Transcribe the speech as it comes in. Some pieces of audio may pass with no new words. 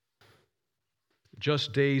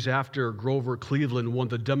Just days after Grover Cleveland won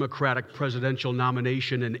the Democratic presidential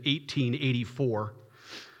nomination in 1884,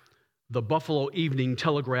 the Buffalo Evening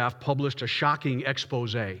Telegraph published a shocking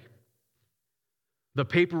expose. The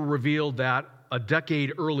paper revealed that a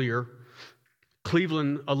decade earlier,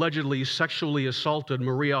 Cleveland allegedly sexually assaulted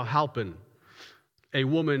Maria Halpin, a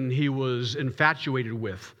woman he was infatuated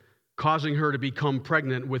with, causing her to become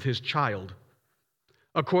pregnant with his child.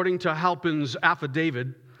 According to Halpin's affidavit,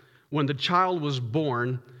 when the child was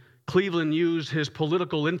born, Cleveland used his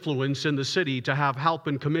political influence in the city to have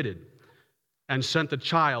Halpin committed and sent the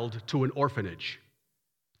child to an orphanage.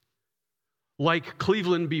 Like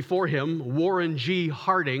Cleveland before him, Warren G.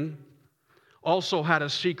 Harding also had a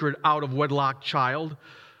secret out-of-wedlock child,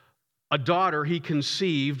 a daughter he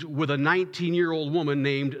conceived with a 19-year-old woman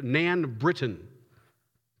named Nan Britton.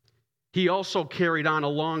 He also carried on a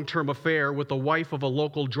long-term affair with the wife of a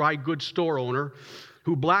local dry goods store owner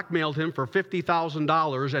who blackmailed him for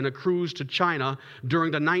 $50,000 and a cruise to China during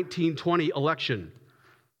the 1920 election.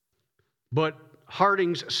 But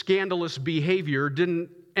Harding's scandalous behavior didn't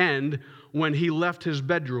end when he left his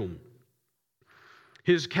bedroom.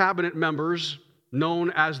 His cabinet members, known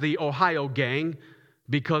as the Ohio Gang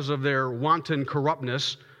because of their wanton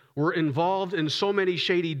corruptness, were involved in so many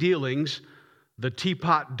shady dealings, the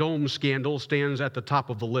Teapot Dome scandal stands at the top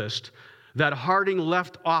of the list, that Harding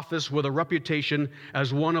left office with a reputation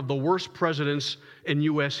as one of the worst presidents in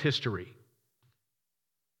U.S. history.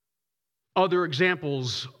 Other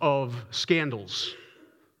examples of scandals: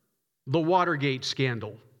 the Watergate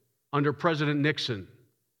scandal under President Nixon,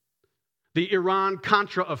 the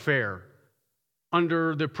Iran-Contra affair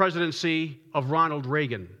under the presidency of Ronald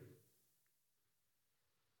Reagan.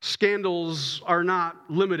 Scandals are not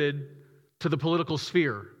limited to the political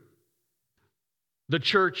sphere. The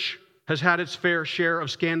church has had its fair share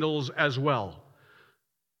of scandals as well.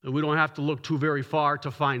 And we don't have to look too very far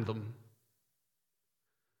to find them.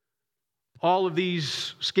 All of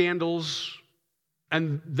these scandals,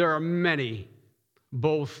 and there are many,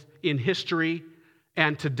 both in history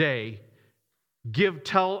and today,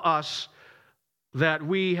 tell us that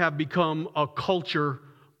we have become a culture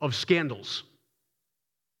of scandals.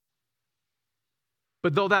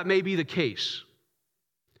 But though that may be the case,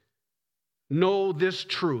 know this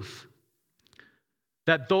truth,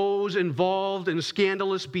 that those involved in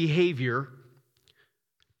scandalous behavior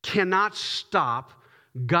cannot stop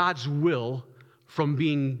God's will from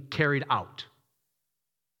being carried out.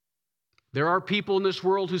 There are people in this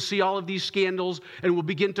world who see all of these scandals and will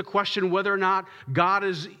begin to question whether or not God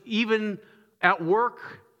is even at work.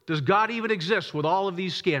 Does God even exist with all of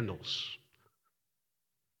these scandals?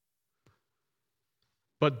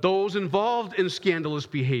 But those involved in scandalous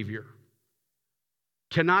behavior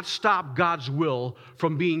cannot stop God's will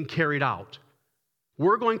from being carried out.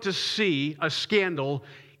 We're going to see a scandal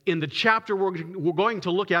in the chapter we're going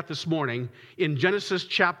to look at this morning, in Genesis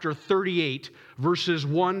chapter 38, verses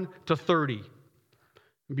 1 to 30.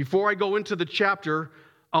 Before I go into the chapter,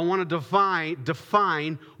 I want to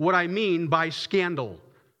define what I mean by scandal.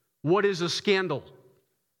 What is a scandal?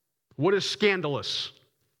 What is scandalous?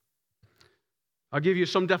 I'll give you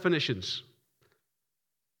some definitions.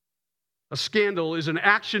 A scandal is an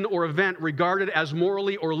action or event regarded as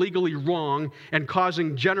morally or legally wrong and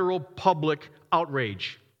causing general public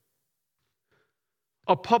outrage.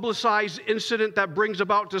 A publicized incident that brings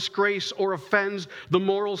about disgrace or offends the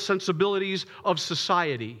moral sensibilities of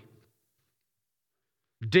society.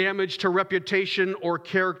 Damage to reputation or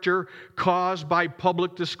character caused by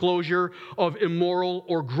public disclosure of immoral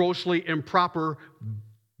or grossly improper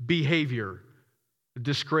behavior.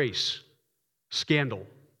 Disgrace, scandal.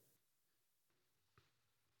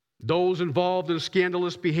 Those involved in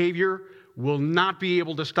scandalous behavior will not be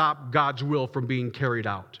able to stop God's will from being carried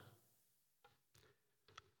out.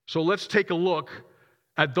 So let's take a look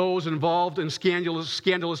at those involved in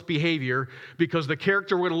scandalous behavior, because the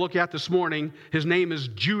character we're going to look at this morning, his name is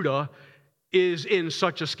Judah, is in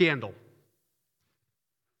such a scandal.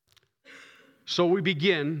 So we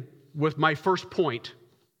begin with my first point.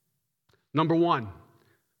 Number one,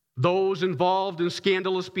 those involved in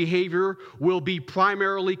scandalous behavior will be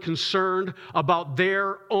primarily concerned about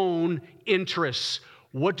their own interests.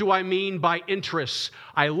 What do I mean by interests?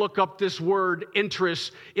 I look up this word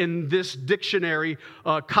interest in this dictionary,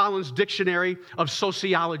 Collins Dictionary of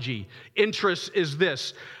Sociology. Interest is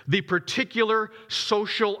this: the particular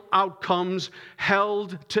social outcomes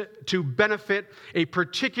held to benefit a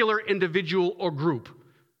particular individual or group.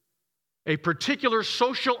 A particular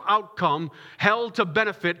social outcome held to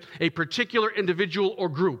benefit a particular individual or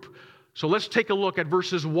group. So let's take a look at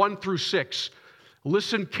verses 1 through 6.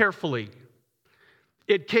 Listen carefully.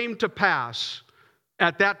 It came to pass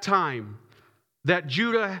at that time that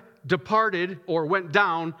Judah departed or went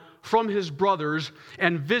down from his brothers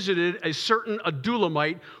and visited a certain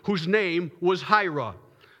Adullamite whose name was Hira.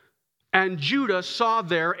 And Judah saw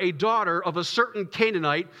there a daughter of a certain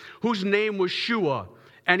Canaanite whose name was Shua,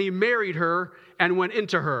 and he married her and went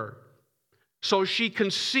into her. So she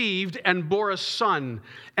conceived and bore a son,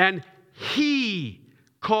 and he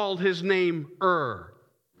called his name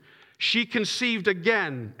She conceived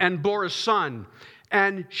again and bore a son,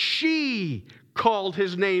 and she called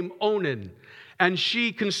his name Onan. And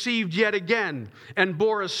she conceived yet again and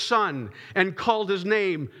bore a son, and called his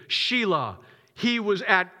name Shelah. He was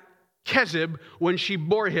at Kezib when she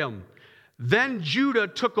bore him. Then Judah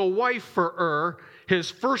took a wife for his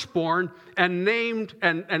firstborn, and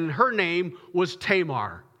her name was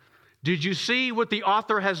Tamar. Did you see what the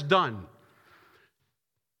author has done?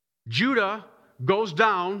 Judah goes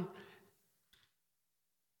down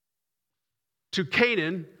to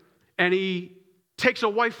Canaan, and he takes a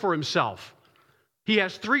wife for himself. He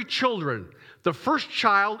has 3 children. The first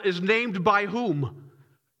child is named by whom?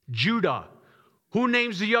 Judah. Who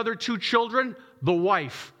names the other 2 children? The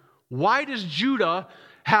wife. Why does Judah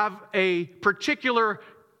have a particular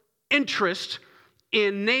interest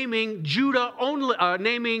in naming Judah only,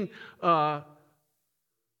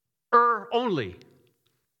 only?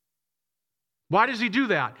 Why does he do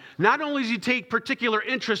that? Not only does he take particular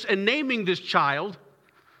interest in naming this child,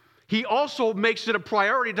 he also makes it a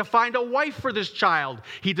priority to find a wife for this child.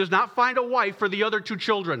 He does not find a wife for the other 2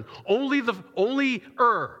 children. Only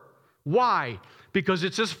Why? Because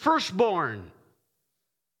it's his firstborn.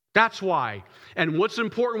 That's why. And what's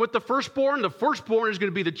important with the firstborn? The firstborn is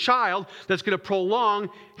going to be the child that's going to prolong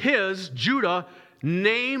his, Judah,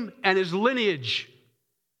 name and his lineage.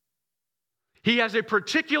 He has a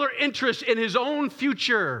particular interest in his own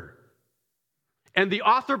future. And the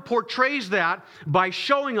author portrays that by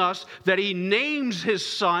showing us that he names his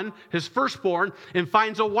son, his firstborn, and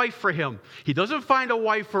finds a wife for him. He doesn't find a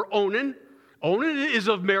wife for Onan. Onan is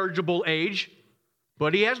of marriageable age,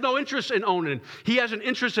 but he has no interest in Onan. He has an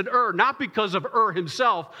interest in not because of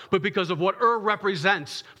himself, but because of what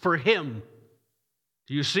represents for him.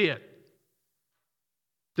 Do you see it?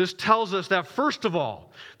 This tells us that, first of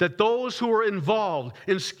all, that those who are involved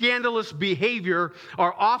in scandalous behavior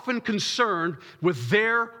are often concerned with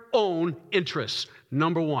their own interests.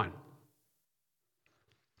 Number 1.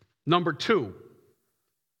 Number 2,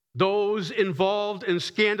 those involved in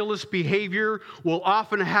scandalous behavior will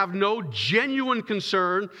often have no genuine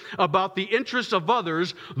concern about the interests of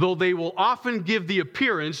others, though they will often give the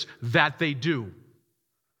appearance that they do.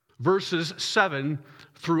 Verses 7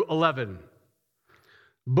 through 11.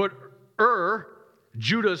 But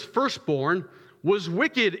Judah's firstborn, was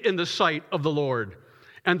wicked in the sight of the Lord,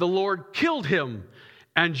 and the Lord killed him.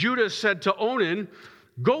 And Judah said to Onan,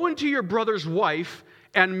 "Go into your brother's wife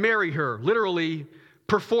and marry her," literally,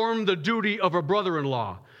 perform the duty of a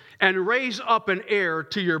brother-in-law, "and raise up an heir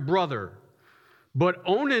to your brother." But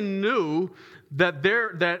Onan knew that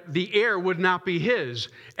the heir would not be his.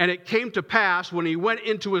 And it came to pass, when he went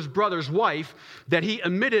into his brother's wife, that he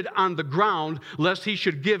emitted on the ground, lest he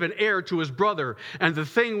should give an heir to his brother. And the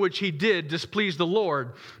thing which he did displeased the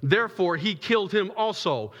Lord. Therefore he killed him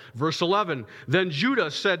also. Verse 11, Then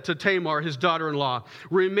Judah said to Tamar, his daughter-in-law,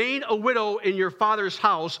 "Remain a widow in your father's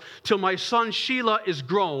house till my son Shelah is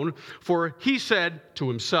grown." For he said to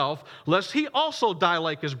himself, lest he also die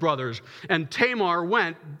like his brothers. And Tamar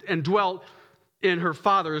went and dwelt in her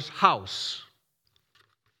father's house.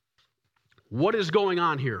 What is going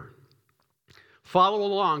on here? Follow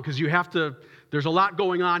along, because there's a lot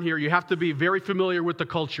going on here. You have to be very familiar with the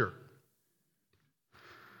culture.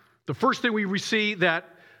 The first thing we see that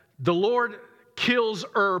the Lord kills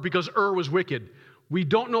because was wicked. We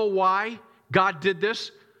don't know why God did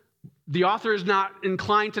this. The author is not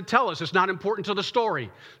inclined to tell us. It's not important to the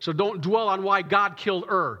story. So don't dwell on why God killed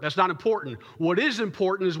That's not important. What is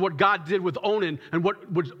important is what God did with Onan, and what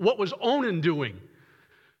was Onan doing.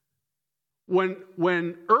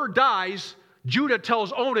 When dies, Judah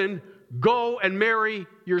tells Onan, "Go and marry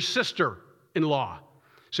your sister-in-law."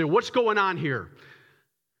 So what's going on here?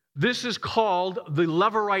 This is called the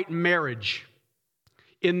Levirate marriage.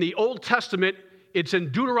 In the Old Testament, it's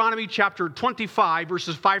in Deuteronomy chapter 25,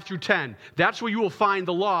 verses 5 through 10. That's where you will find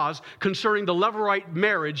the laws concerning the Levirate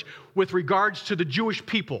marriage with regards to the Jewish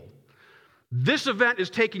people. This event is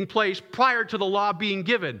taking place prior to the law being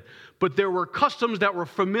given, but there were customs that were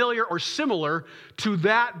familiar or similar to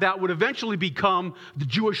that would eventually become the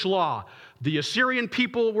Jewish law. The Assyrian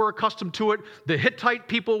people were accustomed to it. The Hittite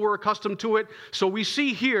people were accustomed to it. So we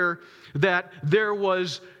see here that there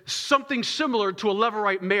was something similar to a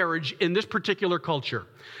Levirate marriage in this particular culture.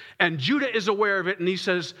 And Judah is aware of it, and he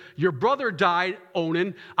says, your brother died,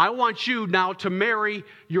 Onan. I want you now to marry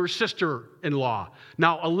your sister-in-law.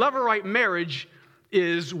 Now, a Levirate marriage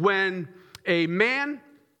is when a man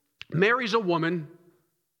marries a woman,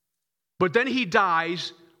 but then he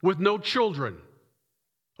dies with no children.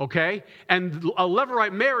 Okay? And a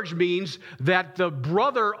Levirate marriage means that the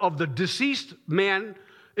brother of the deceased man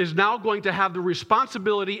is now going to have the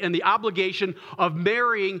responsibility and the obligation of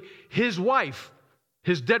marrying his wife,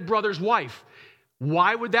 his dead brother's wife.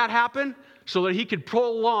 Why would that happen? So that he could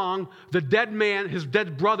prolong the dead man, his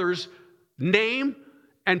dead brother's name,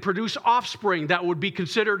 and produce offspring that would be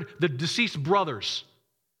considered the deceased brothers.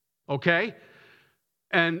 Okay?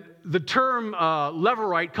 And the term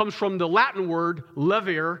Levirate comes from the Latin word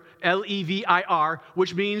levir, L-E-V-I-R,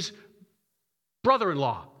 which means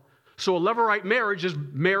brother-in-law. So a Levirate marriage is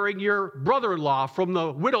marrying your brother-in-law from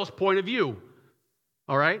the widow's point of view.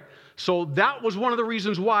 All right? So that was one of the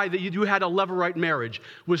reasons why that you had a Levirate marriage,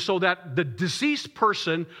 was so that the deceased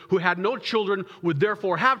person who had no children would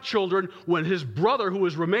therefore have children when his brother who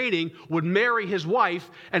was remaining would marry his wife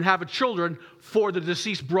and have children for the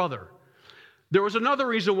deceased brother. There was another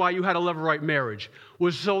reason why you had a Levirate marriage,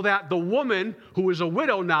 was so that the woman who is a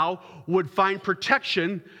widow now would find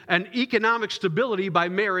protection and economic stability by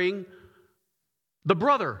marrying the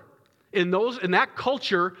brother. In that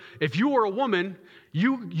culture, if you were a woman,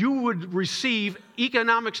 you would receive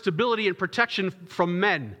economic stability and protection from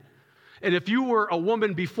men. And if you were a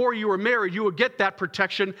woman before you were married, you would get that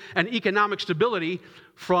protection and economic stability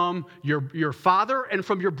from your father and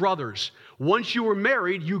from your brothers. Once you were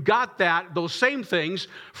married, you got those same things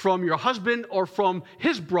from your husband or from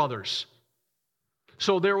his brothers.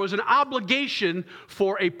 So there was an obligation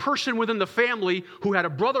for a person within the family who had a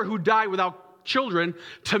brother who died without children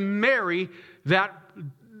to marry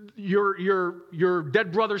your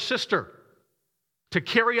dead brother's sister, to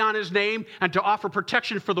carry on his name and to offer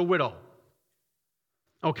protection for the widow.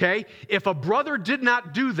 Okay? If a brother did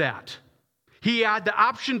not do that, he had the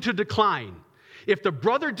option to decline. If the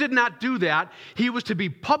brother did not do that, he was to be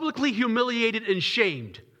publicly humiliated and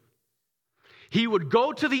shamed. He would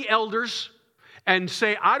go to the elders and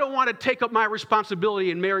say, I don't want to take up my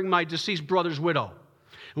responsibility in marrying my deceased brother's widow.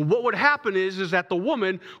 And what would happen is that the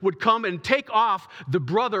woman would come and take off the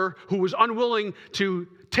brother who was unwilling to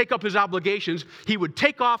take up his obligations. He would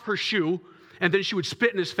take off her shoe, and then she would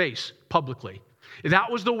spit in his face publicly.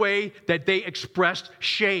 That was the way that they expressed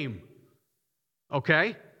shame.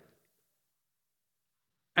 Okay?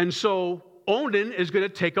 And so Onan is going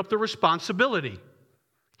to take up the responsibility.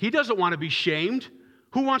 He doesn't want to be shamed.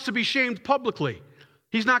 Who wants to be shamed publicly?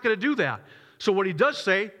 He's not going to do that. So what he does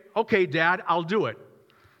say, okay, Dad, I'll do it.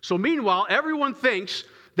 So meanwhile, everyone thinks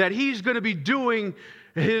that he's going to be doing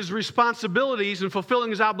his responsibilities and fulfilling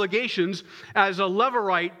his obligations as a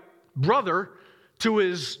Levirate brother to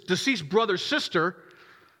his deceased brother's sister,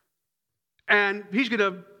 and he's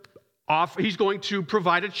going to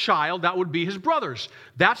provide a child that would be his brother's.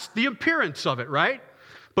 That's the appearance of it, right?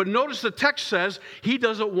 But notice the text says he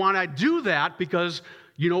doesn't want to do that because,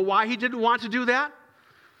 you know why he didn't want to do that?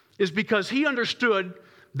 Is because he understood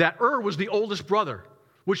that was the oldest brother,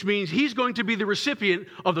 which means he's going to be the recipient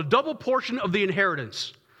of the double portion of the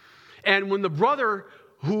inheritance. And when the brother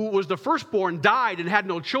who was the firstborn died and had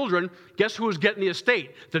no children, guess who was getting the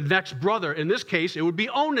estate? The next brother. In this case, it would be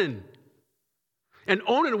Onan. And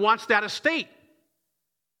Onan wants that estate.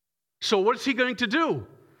 So what's he going to do?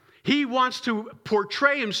 He wants to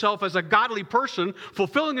portray himself as a godly person,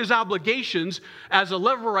 fulfilling his obligations as a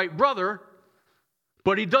Levirate brother,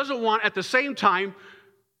 but he doesn't want at the same time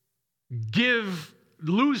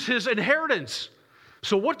lose his inheritance.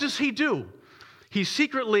 So what does he do? He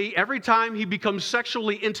secretly, every time he becomes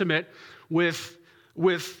sexually intimate with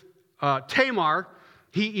Tamar,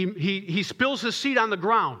 he spills his seed on the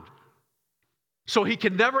ground. So he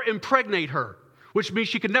can never impregnate her, which means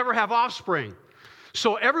she can never have offspring.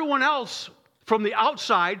 So everyone else from the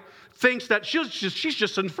outside thinks that she's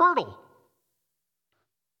just infertile,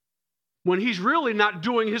 when he's really not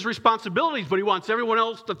doing his responsibilities, but he wants everyone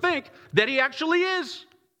else to think that he actually is.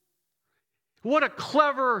 What a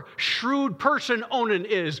clever, shrewd person Onan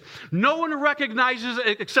is. No one recognizes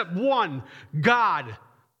it except one, God,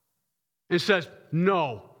 and says,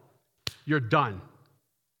 no, you're done.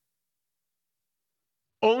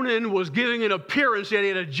 Onan was giving an appearance that he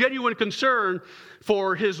had a genuine concern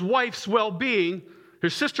for his wife's well-being,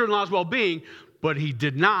 his sister-in-law's well-being, but he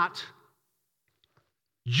did not.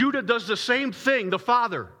 Judah does the same thing, the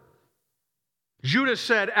father. Judah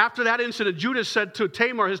said, after that incident, Judah said to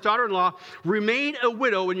Tamar, his daughter-in-law, remain a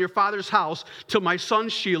widow in your father's house till my son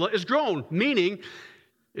Shelah is grown. Meaning,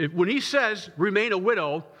 when he says remain a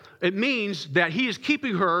widow, it means that he is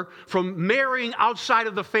keeping her from marrying outside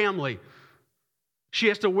of the family. She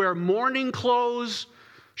has to wear mourning clothes.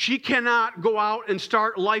 She cannot go out and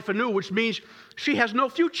start life anew, which means she has no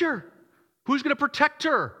future. Who's going to protect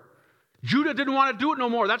her? Judah didn't want to do it no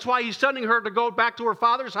more. That's why he's sending her to go back to her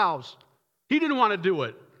father's house. He didn't want to do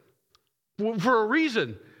it for a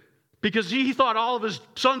reason, because he thought all of his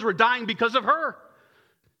sons were dying because of her.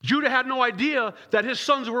 Judah had no idea that his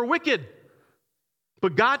sons were wicked,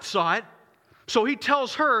 but God saw it. So he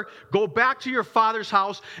tells her, go back to your father's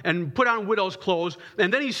house and put on widow's clothes.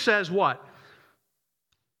 And then he says what?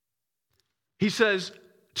 He says,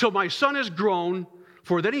 till my son is grown,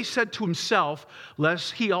 for then he said to himself,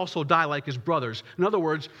 lest he also die like his brothers. In other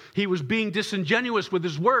words, he was being disingenuous with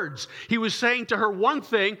his words. He was saying to her one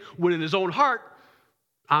thing when in his own heart,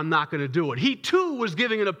 I'm not going to do it. He too was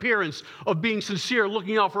giving an appearance of being sincere,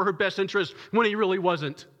 looking out for her best interest when he really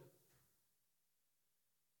wasn't.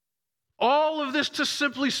 All of this to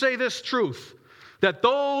simply say this truth, that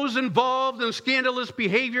those involved in scandalous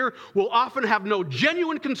behavior will often have no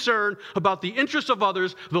genuine concern about the interests of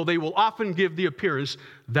others, though they will often give the appearance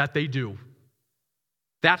that they do.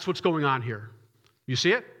 That's what's going on here. You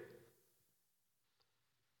see it?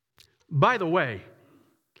 By the way,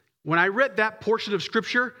 when I read that portion of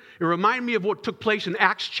Scripture, it reminded me of what took place in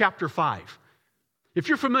Acts chapter 5. If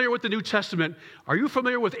you're familiar with the New Testament, are you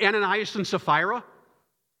familiar with Ananias and Sapphira?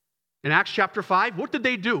 In Acts chapter 5, what did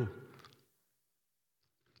they do?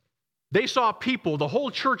 They saw people, the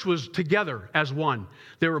whole church was together as one.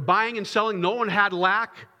 They were buying and selling. No one had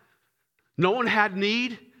lack. No one had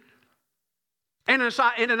need.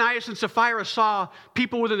 Ananias and Sapphira saw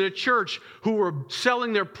people within the church who were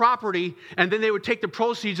selling their property, and then they would take the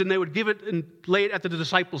proceeds and they would give it and lay it at the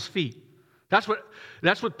disciples' feet. That's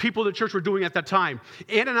what people in the church were doing at that time.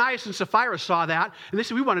 Ananias and Sapphira saw that, and they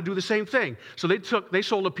said, we want to do the same thing. So they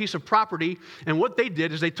sold a piece of property, and what they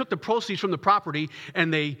did is they took the proceeds from the property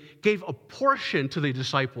and they gave a portion to the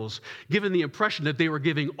disciples, giving the impression that they were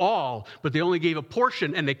giving all, but they only gave a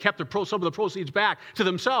portion, and they kept some of the proceeds back to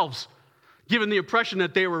themselves, giving the impression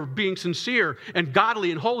that they were being sincere and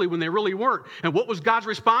godly and holy when they really weren't. And what was God's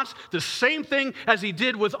response? The same thing as he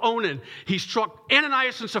did with Onan. He struck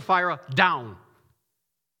Ananias and Sapphira down.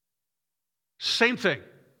 Same thing.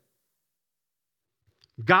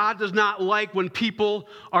 God does not like when people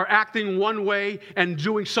are acting one way and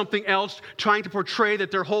doing something else, trying to portray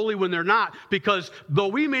that they're holy when they're not, because though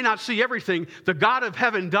we may not see everything, the God of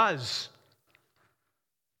heaven does.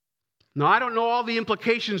 Now, I don't know all the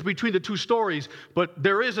implications between the two stories, but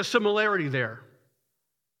there is a similarity there.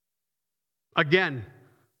 Again,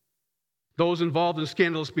 those involved in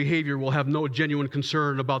scandalous behavior will have no genuine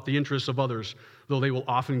concern about the interests of others, though they will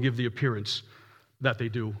often give the appearance that they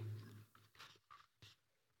do.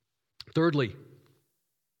 Thirdly,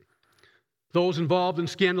 those involved in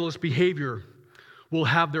scandalous behavior will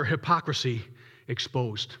have their hypocrisy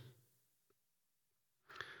exposed.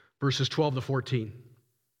 Verses 12 to 14.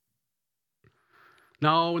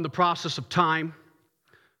 Now, in the process of time,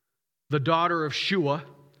 the daughter of Shua,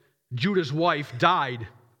 Judah's wife, died,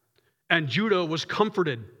 and Judah was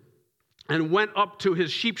comforted and went up to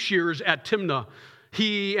his sheep shearers at Timnah,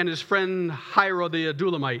 he and his friend Hira the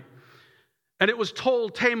Adullamite. And it was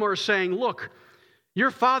told Tamar, saying, look, your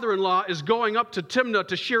father-in-law is going up to Timnah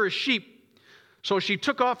to shear his sheep. So she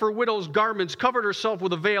took off her widow's garments, covered herself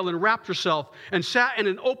with a veil, and wrapped herself, and sat in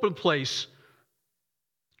an open place,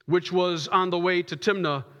 which was on the way to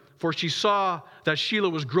Timnah, for she saw that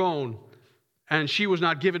Shelah was grown, and she was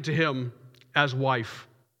not given to him as wife.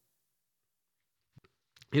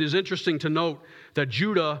 It is interesting to note that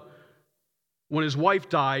Judah, when his wife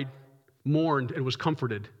died, mourned and was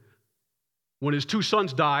comforted. When his two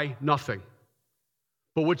sons die, nothing.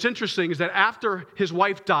 But what's interesting is that after his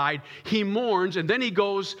wife died, he mourns, and then he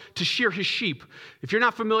goes to shear his sheep. If you're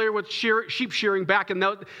not familiar with sheep shearing back in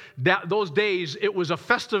those days, it was a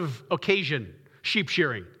festive occasion, sheep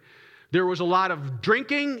shearing. There was a lot of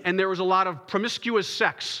drinking, and there was a lot of promiscuous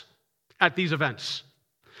sex at these events.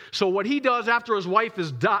 So what he does after his wife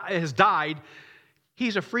has died,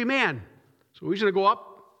 he's a free man. So he's going to go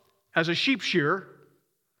up as a sheep shearer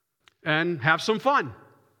and have some fun.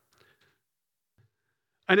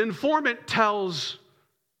 An informant tells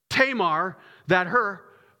Tamar that her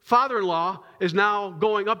father-in-law is now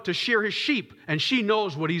going up to shear his sheep, and she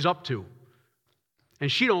knows what he's up to. And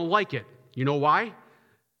she don't like it. You know why?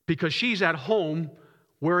 Because she's at home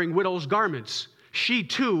wearing widow's garments. She,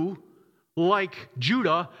 too, like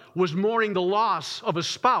Judah, was mourning the loss of a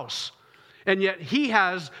spouse. And yet he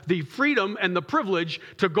has the freedom and the privilege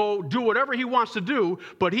to go do whatever he wants to do,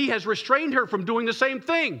 but he has restrained her from doing the same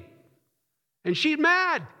thing. And she's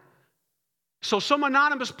mad. So some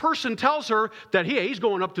anonymous person tells her that he's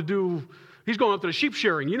going up to the sheep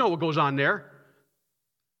shearing. You know what goes on there.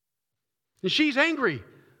 And she's angry.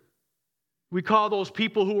 We call those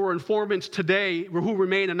people who are informants today, who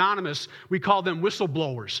remain anonymous, we call them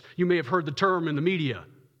whistleblowers. You may have heard the term in the media.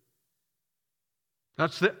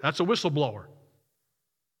 That's a whistleblower.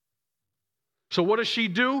 So what does she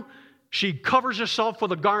do? She covers herself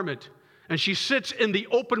with a garment, and she sits in the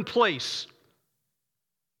open place.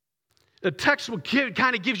 The text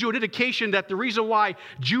kind of gives you an indication that the reason why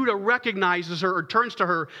Judah recognizes her or turns to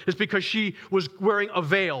her is because she was wearing a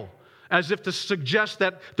veil, as if to suggest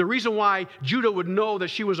that the reason why Judah would know that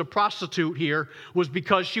she was a prostitute here was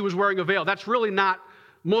because she was wearing a veil. That's really not,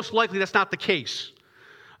 most likely that's not the case.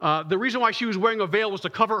 The reason why she was wearing a veil was to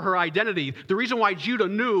cover her identity. The reason why Judah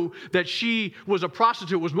knew that she was a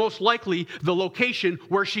prostitute was most likely the location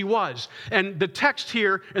where she was. And the text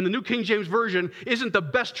here in the New King James Version isn't the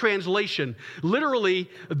best translation. Literally,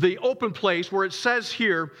 the open place, where it says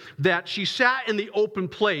here that she sat in the open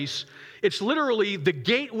place, it's literally the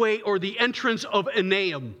gateway or the entrance of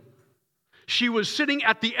Enaim. She was sitting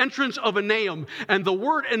at the entrance of Enaim, and the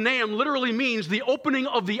word Enaim literally means the opening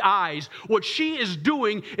of the eyes. What she is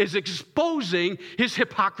doing is exposing his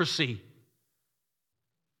hypocrisy.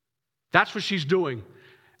 That's what she's doing.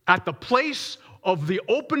 At the place of the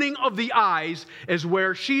opening of the eyes is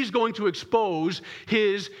where she's going to expose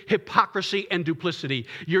his hypocrisy and duplicity.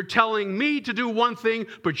 You're telling me to do one thing,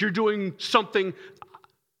 but you're doing something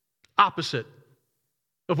opposite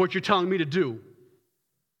of what you're telling me to do.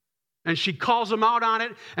 And she calls him out on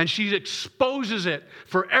it, and she exposes it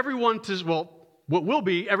for everyone to, what will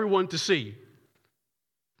be everyone to see.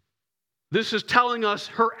 This is telling us,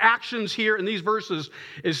 her actions here in these verses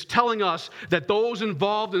is telling us that those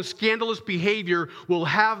involved in scandalous behavior will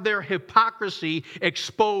have their hypocrisy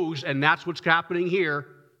exposed, and that's what's happening here.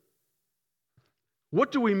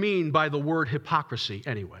 What do we mean by the word hypocrisy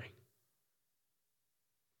anyway?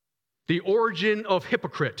 The origin of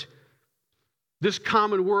hypocrite. This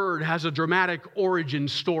common word has a dramatic origin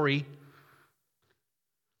story.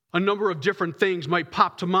 A number of different things might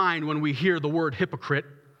pop to mind when we hear the word hypocrite.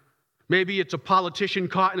 Maybe it's a politician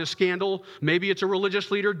caught in a scandal. Maybe it's a religious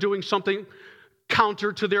leader doing something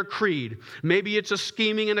counter to their creed. Maybe it's a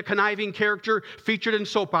scheming and a conniving character featured in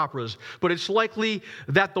soap operas. But it's likely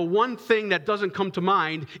that the one thing that doesn't come to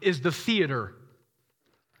mind is the theater.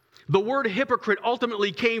 The word hypocrite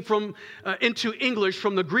ultimately came into English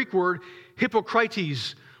from the Greek word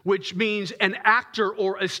hypokrites, which means an actor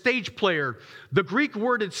or a stage player. The Greek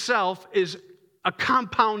word itself is a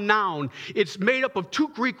compound noun. It's made up of two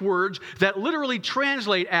Greek words that literally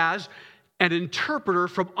translate as an interpreter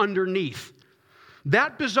from underneath.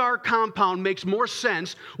 That bizarre compound makes more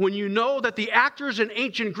sense when you know that the actors in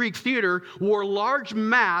ancient Greek theater wore large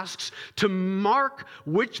masks to mark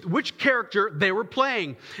which character they were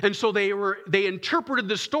playing. And so they interpreted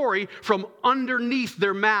the story from underneath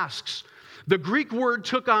their masks. The Greek word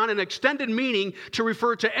took on an extended meaning to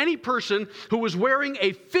refer to any person who was wearing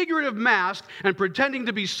a figurative mask and pretending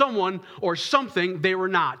to be someone or something they were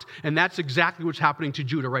not. And that's exactly what's happening to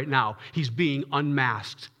Judah right now. He's being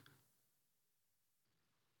unmasked.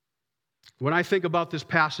 When I think about this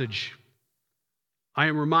passage, I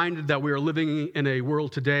am reminded that we are living in a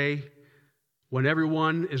world today when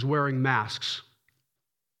everyone is wearing masks.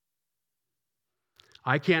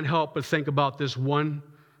 I can't help but think about this one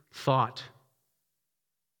thought,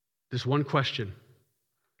 this one question.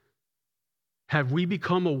 Have we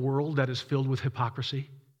become a world that is filled with hypocrisy?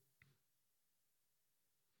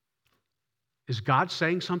 Is God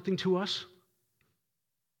saying something to us?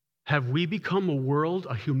 Have we become a world,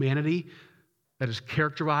 a humanity, that is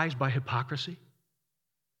characterized by hypocrisy?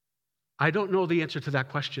 I don't know the answer to that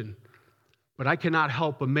question, but I cannot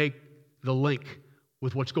help but make the link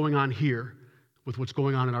with what's going on here, with what's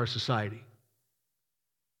going on in our society.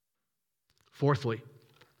 Fourthly,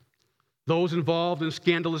 those involved in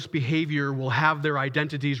scandalous behavior will have their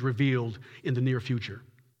identities revealed in the near future.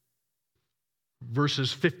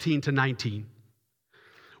 Verses 15 to 19.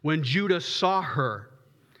 When Judah saw her,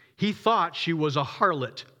 he thought she was a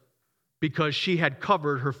harlot, because she had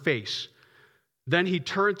covered her face. Then he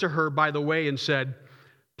turned to her by the way and said,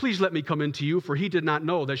 "Please let me come in to you," for he did not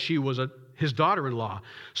know that she was his daughter-in-law.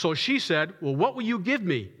 So she said, "Well, what will you give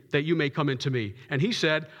me that you may come into me?" And he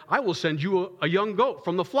said, "I will send you a young goat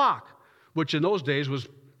from the flock," which in those days was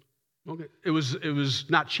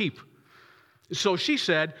not cheap. So she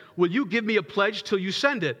said, will you give me a pledge till you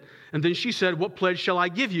send it? And then she said, what pledge shall I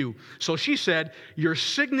give you? So she said, your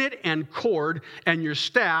signet and cord and your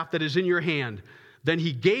staff that is in your hand. Then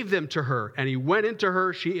he gave them to her, and he went into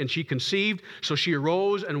her, and she conceived. So she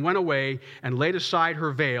arose and went away and laid aside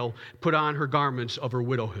her veil, put on her garments of her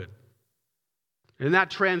widowhood. In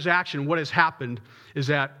that transaction, what has happened is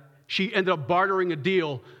that she ended up bartering a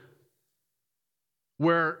deal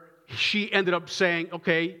where she ended up saying,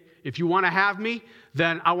 okay, if you want to have me,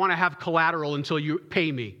 then I want to have collateral until you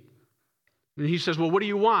pay me. And he says, well, what do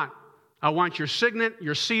you want? I want your signet,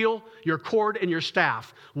 your seal, your cord, and your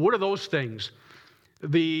staff. What are those things?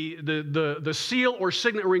 The seal or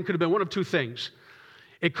signet ring could have been one of two things.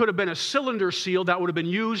 It could have been a cylinder seal that would have been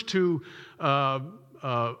used to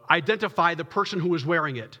identify the person who was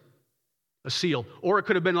wearing it, a seal. Or it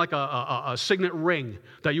could have been like a signet ring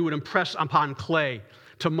that you would impress upon clay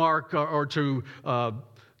to mark or to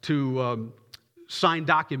sign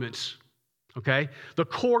documents. Okay? The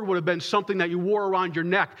cord would have been something that you wore around your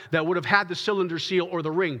neck that would have had the cylinder seal or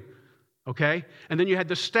the ring. Okay? And then you had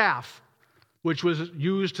the staff, which was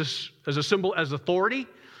used as a symbol as authority,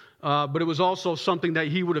 but it was also something that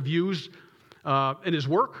he would have used in his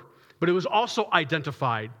work, but it was also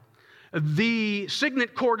identified. The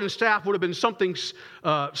signet, cord, and staff would have been something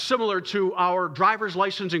similar to our driver's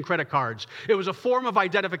license and credit cards. It was a form of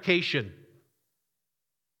identification.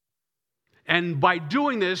 And by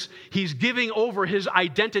doing this, he's giving over his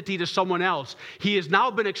identity to someone else. He has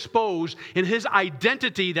now been exposed, and his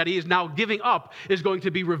identity that he is now giving up is going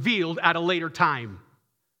to be revealed at a later time.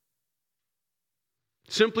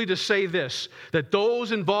 Simply to say this, that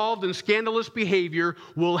those involved in scandalous behavior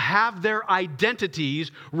will have their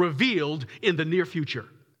identities revealed in the near future.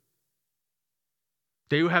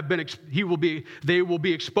 They will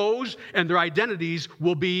be exposed, and their identities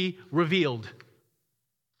will be revealed.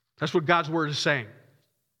 That's what God's word is saying.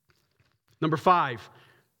 Number 5,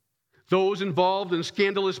 those involved in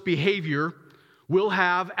scandalous behavior will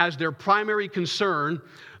have as their primary concern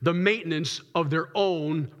the maintenance of their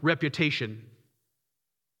own reputation.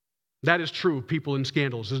 That is true of people in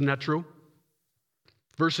scandals, isn't that true?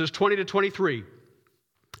 Verses 20 to 23.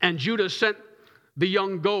 And Judah sent the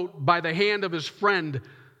young goat by the hand of his friend,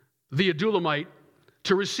 the Adullamite,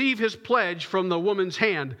 to receive his pledge from the woman's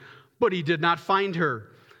hand, but he did not find her.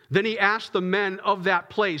 Then he asked the men of that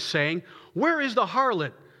place, saying, where is the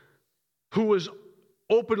harlot who was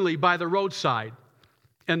openly by the roadside?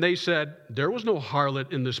 And they said, there was no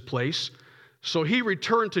harlot in this place. So he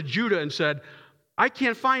returned to Judah and said, I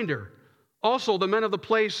can't find her. Also, the men of the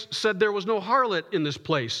place said there was no harlot in this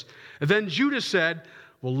place. And then Judah said,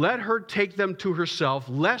 well, let her take them to herself,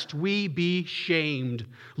 lest we be shamed.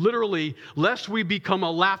 Literally, lest we become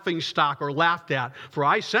a laughing stock or laughed at. For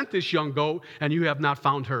I sent this young goat, and you have not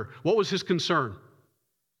found her. What was his concern?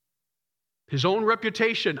 His own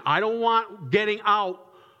reputation. I don't want getting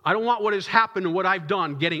out. I don't want what has happened and what I've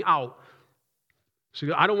done getting out.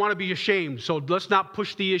 So I don't want to be ashamed, so let's not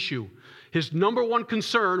push the issue. His number one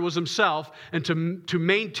concern was himself and to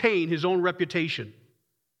maintain his own reputation.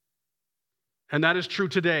 And that is true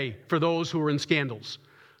today for those who are in scandals.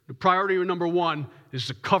 The priority number 1 is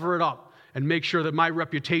to cover it up and make sure that my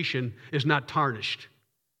reputation is not tarnished.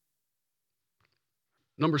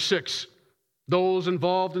 Number 6, those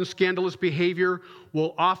involved in scandalous behavior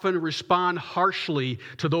will often respond harshly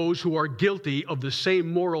to those who are guilty of the same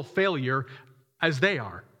moral failure as they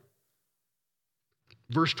are.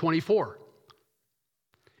 Verse 24.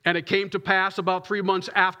 And it came to pass about 3 months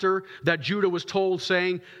after that Judah was told,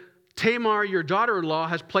 saying, Tamar, your daughter-in-law,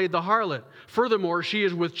 has played the harlot. Furthermore, she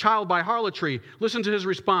is with child by harlotry. Listen to his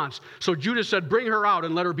response. So Judah said, bring her out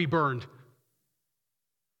and let her be burned.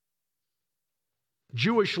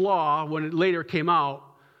 Jewish law, when it later came out,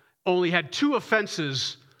 only had 2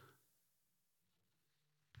 offenses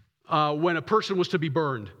when a person was to be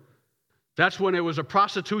burned. That's when it was a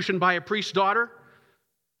prostitution by a priest's daughter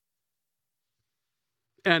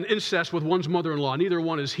and incest with one's mother-in-law. Neither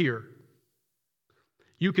one is here.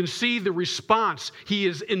 You can see the response. He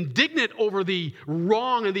is indignant over the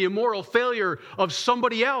wrong and the immoral failure of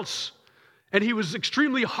somebody else. And he was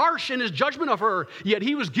extremely harsh in his judgment of her, yet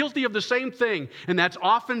he was guilty of the same thing. And that's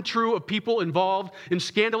often true of people involved in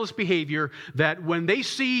scandalous behavior, that when they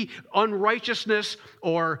see unrighteousness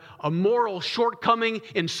or a moral shortcoming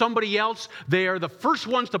in somebody else, they are the first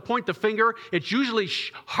ones to point the finger. It's usually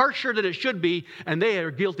harsher than it should be, and they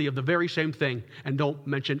are guilty of the very same thing and don't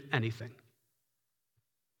mention anything.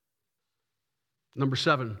 Number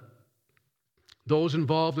 7, those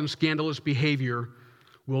involved in scandalous behavior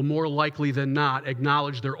will more likely than not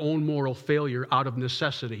acknowledge their own moral failure out of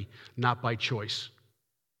necessity, not by choice.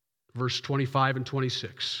 Verse 25 and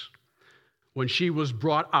 26. When she was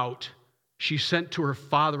brought out, she sent to her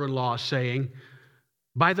father-in-law, saying,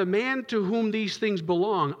 "By the man to whom these things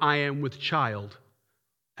belong, I am with child."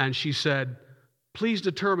 And she said, "Please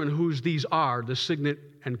determine whose these are, the signet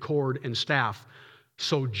and cord and staff."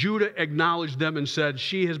 So Judah acknowledged them and said,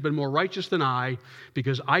 "She has been more righteous than I,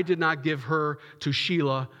 because I did not give her to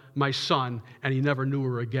Shelah, my son," and he never knew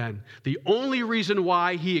her again. The only reason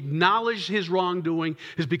why he acknowledged his wrongdoing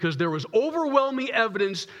is because there was overwhelming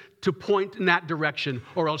evidence to point in that direction,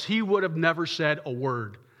 or else he would have never said a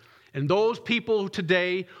word. And those people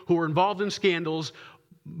today who are involved in scandals,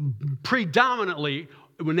 predominantly,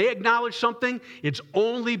 when they acknowledge something, it's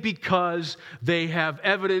only because they have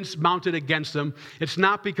evidence mounted against them. It's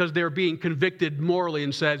not because they're being convicted morally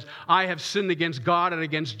and says, "I have sinned against God and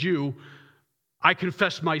against you. I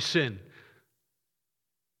confess my sin."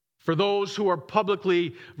 For those who are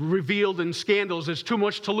publicly revealed in scandals, it's too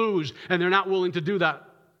much to lose, and they're not willing to do that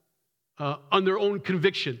on their own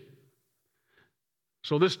conviction.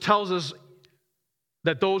 So this tells us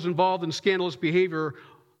that those involved in scandalous behavior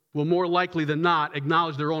will more likely than not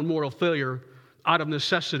acknowledge their own moral failure out of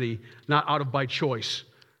necessity, not out of by choice.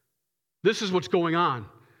 This is what's going on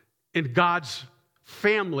in God's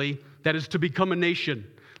family that is to become a nation,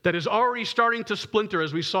 that is already starting to splinter,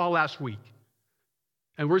 as we saw last week.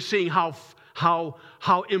 And we're seeing how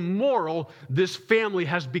immoral this family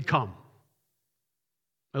has become,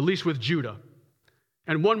 at least with Judah.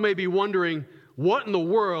 And one may be wondering, what in the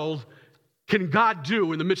world can God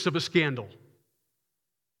do in the midst of a scandal?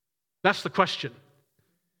 That's the question.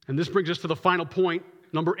 And this brings us to the final point,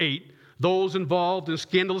 number 8. Those involved in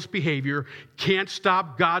scandalous behavior can't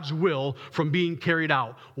stop God's will from being carried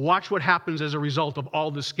out. Watch what happens as a result of all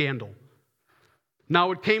this scandal. Now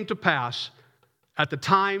it came to pass at the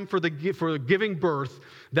time for giving birth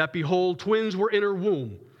that, behold, twins were in her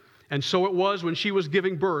womb. And so it was when she was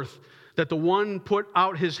giving birth that the one put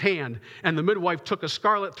out his hand, and the midwife took a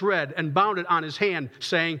scarlet thread and bound it on his hand,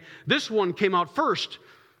 saying, "This one came out first."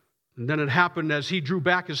 And then it happened as he drew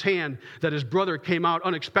back his hand that his brother came out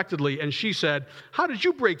unexpectedly, and she said, "How did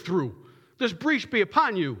you break through? This breach be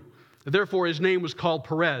upon you." Therefore his name was called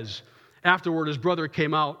Perez. Afterward his brother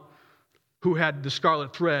came out, who had the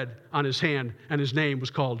scarlet thread on his hand, and his name was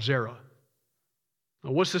called Zerah.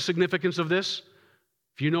 Now, what's the significance of this?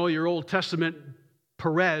 If you know your Old Testament,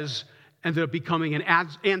 Perez ended up becoming an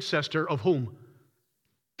ancestor of whom?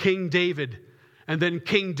 King David. And then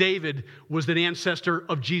King David was the ancestor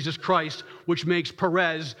of Jesus Christ, which makes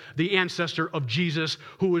Perez the ancestor of Jesus,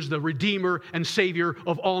 who is the Redeemer and Savior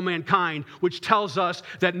of all mankind, which tells us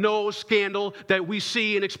that no scandal that we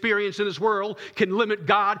see and experience in this world can limit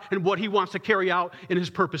God and what He wants to carry out in His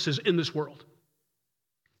purposes in this world.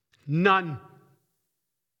 None.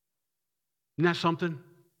 Isn't that something?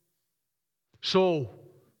 So,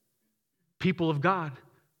 people of God,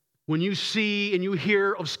 when you see and you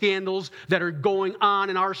hear of scandals that are going on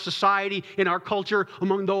in our society, in our culture,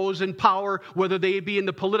 among those in power, whether they be in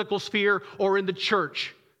the political sphere or in the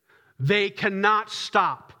church, they cannot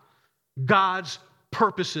stop God's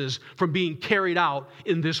purposes from being carried out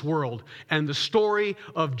in this world. And the story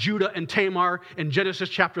of Judah and Tamar in Genesis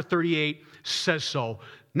chapter 38 says so.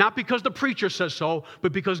 Not because the preacher says so,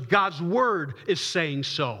 but because God's word is saying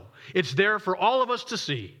so. It's there for all of us to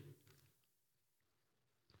see.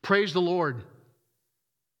 Praise the Lord.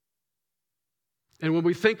 And when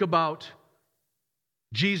we think about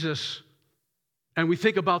Jesus and we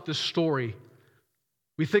think about this story,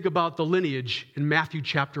 we think about the lineage in Matthew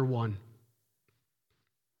chapter 1.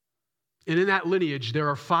 And in that lineage, there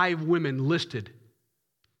are 5 women listed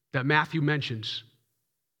that Matthew mentions.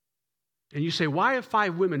 And you say, why are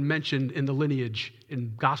 5 women mentioned in the lineage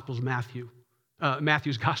in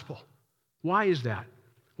Matthew's gospel? Why is that?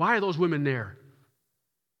 Why are those women there?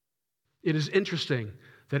 It is interesting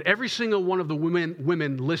that every single one of the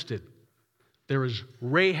women listed, there is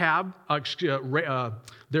Rahab,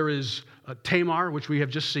 there is Tamar, which we have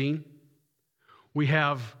just seen. We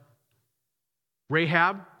have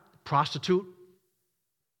Rahab, prostitute.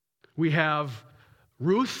 We have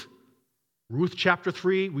Ruth chapter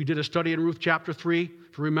 3. We did a study in Ruth chapter 3.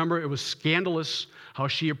 If you remember, it was scandalous how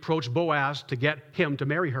she approached Boaz to get him to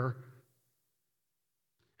marry her.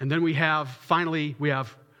 And then we have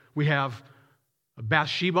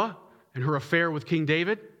Bathsheba and her affair with King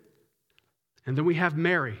David. And then we have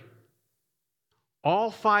Mary.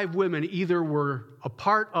 All 5 women either were a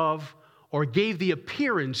part of or gave the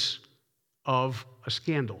appearance of a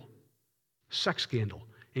scandal, sex scandal,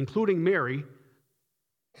 including Mary,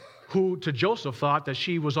 who to Joseph thought that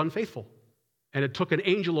she was unfaithful. And it took an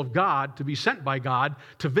angel of God to be sent by God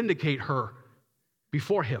to vindicate her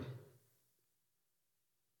before him.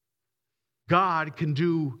 God can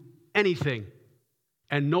do anything,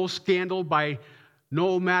 and no scandal, by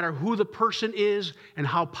no matter who the person is and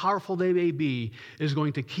how powerful they may be, is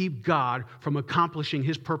going to keep God from accomplishing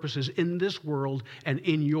his purposes in this world and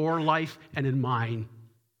in your life and in mine.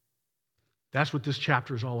 That's what this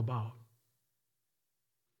chapter is all about.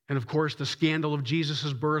 And of course, the scandal of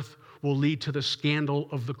Jesus' birth will lead to the scandal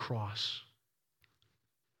of the cross,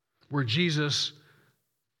 where Jesus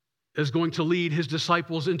is going to lead his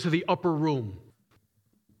disciples into the upper room.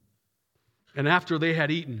 And after they had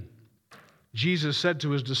eaten, Jesus said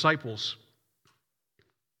to his disciples,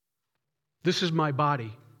 "This is my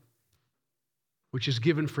body, which is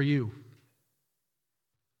given for you.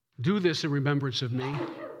 Do this in remembrance of me."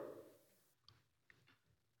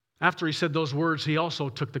 After he said those words, he also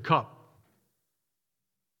took the cup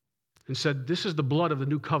and said, "This is the blood of the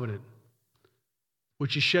new covenant,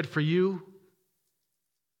 which is shed for you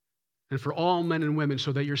and for all men and women,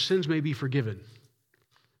 so that your sins may be forgiven.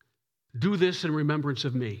 Do this in remembrance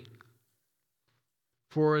of me.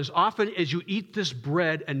 For as often as you eat this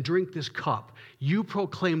bread and drink this cup, you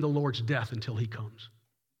proclaim the Lord's death until he comes."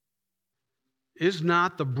 Is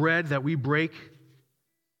not the bread that we break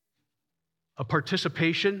a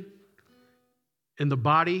participation in the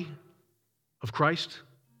body of Christ?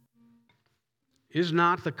 Is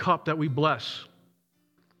not the cup that we bless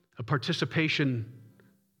a participation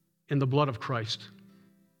in the blood of Christ?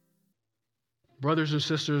 Brothers and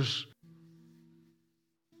sisters,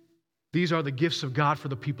 these are the gifts of God for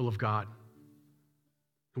the people of God.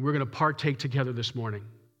 And we're going to partake together this morning.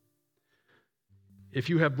 If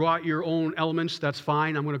you have brought your own elements, that's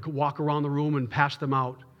fine. I'm going to walk around the room and pass them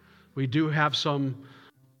out. We do have some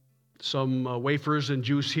wafers and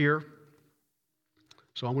juice here.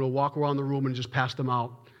 So I'm going to walk around the room and just pass them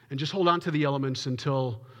out. And just hold on to the elements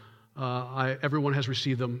until everyone has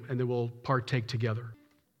received them, and then we'll partake together.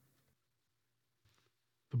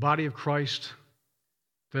 The body of Christ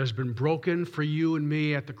that has been broken for you and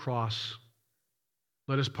me at the cross.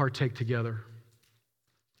 Let us partake together.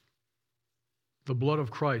 The blood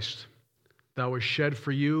of Christ that was shed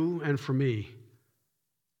for you and for me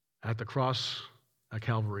at the cross at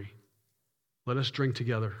Calvary. Let us drink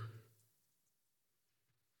together.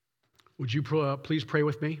 Would you please pray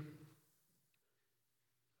with me?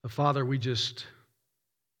 Father, we just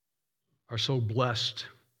are so blessed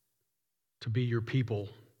to be your people,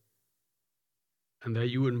 and that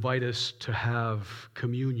you invite us to have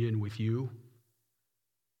communion with you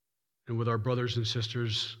and with our brothers and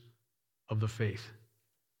sisters of the faith.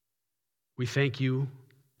 We thank you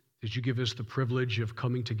that you give us the privilege of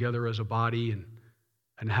coming together as a body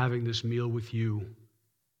and having this meal with you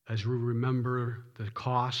as we remember the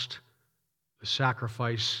cost, the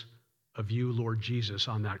sacrifice of you, Lord Jesus,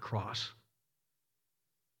 on that cross.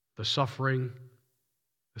 The suffering,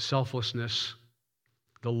 the selflessness,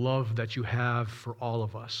 the love that you have for all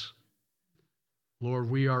of us. Lord,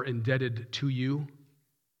 we are indebted to you.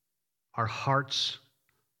 Our hearts,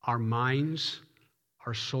 our minds,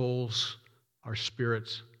 our souls, our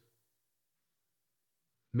spirits.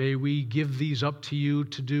 May we give these up to you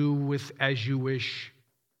to do with as you wish.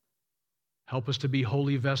 Help us to be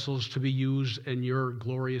holy vessels to be used in your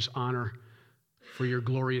glorious honor for your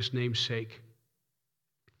glorious name's sake.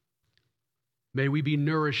 May we be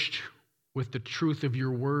nourished with the truth of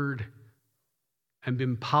your word and be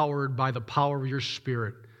empowered by the power of your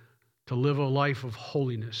Spirit to live a life of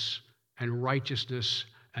holiness and righteousness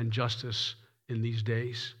and justice in these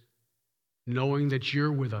days, knowing that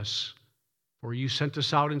you're with us, for you sent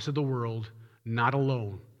us out into the world not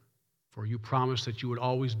alone, for you promised that you would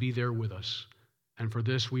always be there with us. And for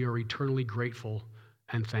this we are eternally grateful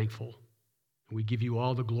and thankful. And we give you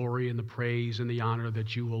all the glory and the praise and the honor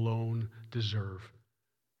that you alone deserve.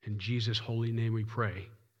 In Jesus' holy name we pray.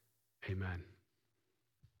 Amen.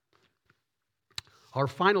 Our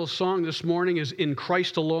final song this morning is In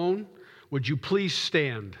Christ Alone. Would you please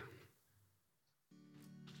stand?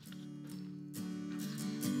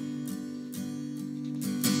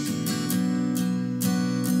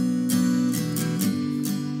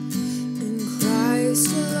 In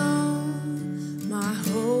Christ alone, my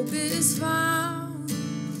hope is found.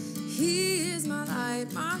 He is my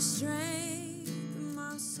light, my strength, and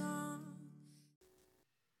my song.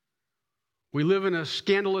 We live in a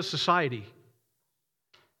scandalous society,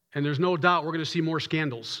 and there's no doubt we're going to see more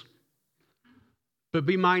scandals. But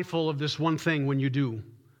be mindful of this one thing when you do,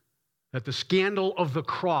 that the scandal of the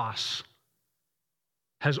cross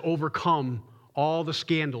has overcome all the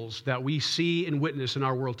scandals that we see and witness in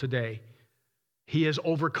our world today. He has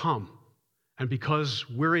overcome. And because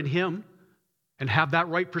we're in him and have that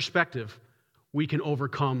right perspective, we can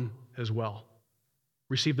overcome as well.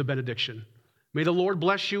 Receive the benediction. May the Lord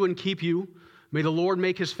bless you and keep you. May the Lord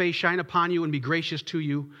make his face shine upon you and be gracious to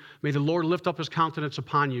you. May the Lord lift up his countenance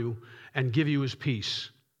upon you and give you his peace.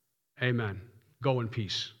 Amen. Go in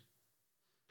peace.